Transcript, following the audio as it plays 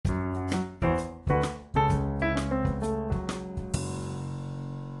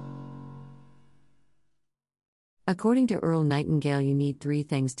According to Earl Nightingale, you need three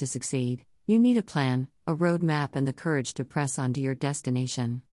things to succeed: you need a plan, a roadmap, and the courage to press on to your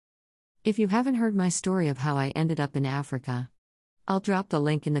destination. If you haven't heard my story of how I ended up in Africa, I'll drop the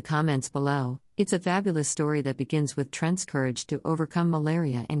link in the comments below. It's a fabulous story that begins with Trent's courage to overcome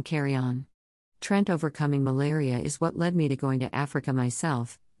malaria and carry on. Trent overcoming malaria is what led me to going to Africa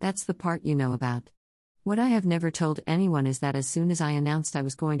myself. That's the part you know about. What I have never told anyone is that as soon as I announced I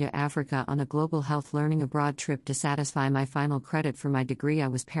was going to Africa on a global health learning abroad trip to satisfy my final credit for my degree, I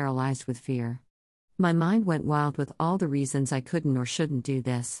was paralyzed with fear. My mind went wild with all the reasons I couldn't or shouldn't do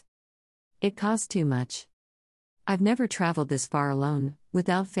this. It cost too much. I've never traveled this far alone,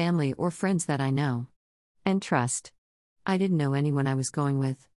 without family or friends that I know and trust. I didn't know anyone I was going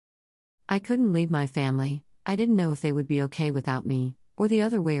with. I couldn't leave my family. I didn't know if they would be okay without me, or the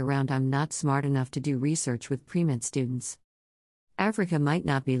other way around. I'm not smart enough to do research with pre-med students. Africa might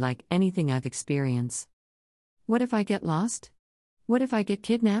not be like anything I've experienced. What if I get lost? What if I get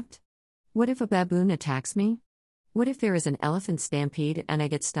kidnapped? What if a baboon attacks me? What if there is an elephant stampede and I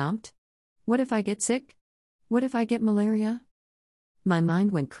get stomped? What if I get sick? What if I get malaria? My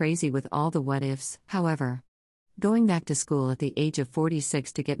mind went crazy with all the what ifs. However, going back to school at the age of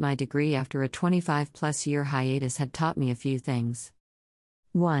 46 to get my degree after a 25-plus year hiatus had taught me a few things.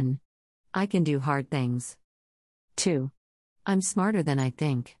 1. I can do hard things. 2. I'm smarter than I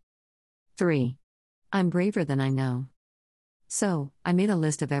think. 3. I'm braver than I know. So, I made a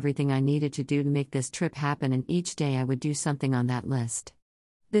list of everything I needed to do to make this trip happen, and each day I would do something on that list.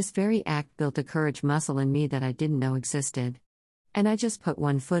 This very act built a courage muscle in me that I didn't know existed. And I just put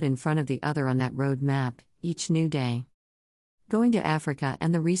one foot in front of the other on that road map, each new day. Going to Africa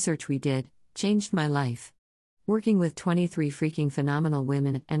and the research we did changed my life. Working with 23 freaking phenomenal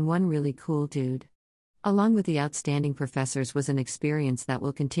women and one really cool dude, along with the outstanding professors, was an experience that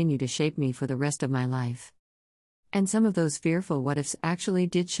will continue to shape me for the rest of my life. And some of those fearful what-ifs actually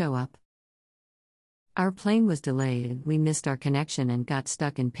did show up. Our plane was delayed, we missed our connection and got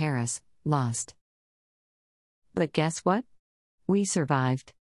stuck in Paris, lost. But guess what? We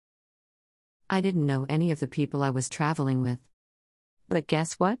survived. I didn't know any of the people I was traveling with. But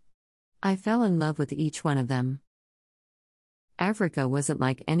guess what? I fell in love with each one of them. Africa wasn't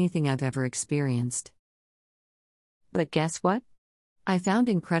like anything I've ever experienced. But guess what? I found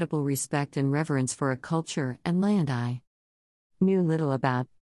incredible respect and reverence for a culture and land I knew little about.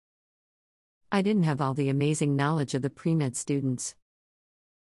 I didn't have all the amazing knowledge of the pre-med students.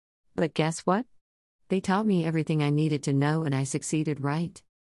 But guess what? They taught me everything I needed to know, and I succeeded right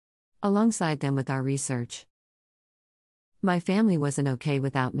alongside them with our research. My family wasn't okay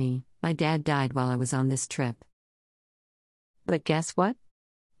without me. My dad died while I was on this trip. But guess what?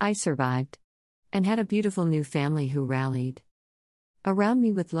 I survived and had a beautiful new family who rallied around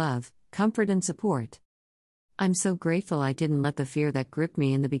me with love, comfort, and support. I'm so grateful I didn't let the fear that gripped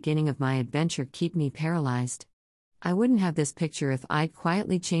me in the beginning of my adventure keep me paralyzed. I wouldn't have this picture if I'd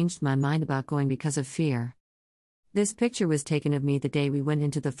quietly changed my mind about going because of fear. This picture was taken of me the day we went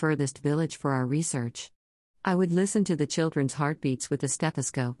into the furthest village for our research. I would listen to the children's heartbeats with a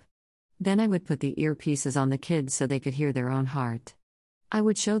stethoscope. Then I would put the earpieces on the kids so they could hear their own heart. I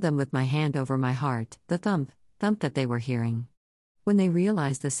would show them with my hand over my heart, the thump, thump that they were hearing. When they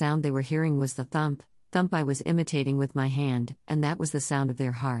realized the sound they were hearing was the thump, thump I was imitating with my hand, and that was the sound of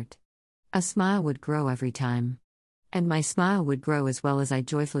their heart. A smile would grow every time. And my smile would grow as well as I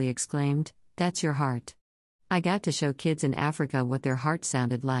joyfully exclaimed, "That's your heart." I got to show kids in Africa what their heart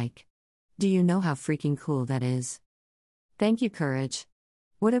sounded like. Do you know how freaking cool that is? Thank you, courage.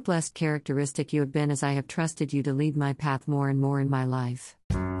 What a blessed characteristic you have been as I have trusted you to lead my path more and more in my life.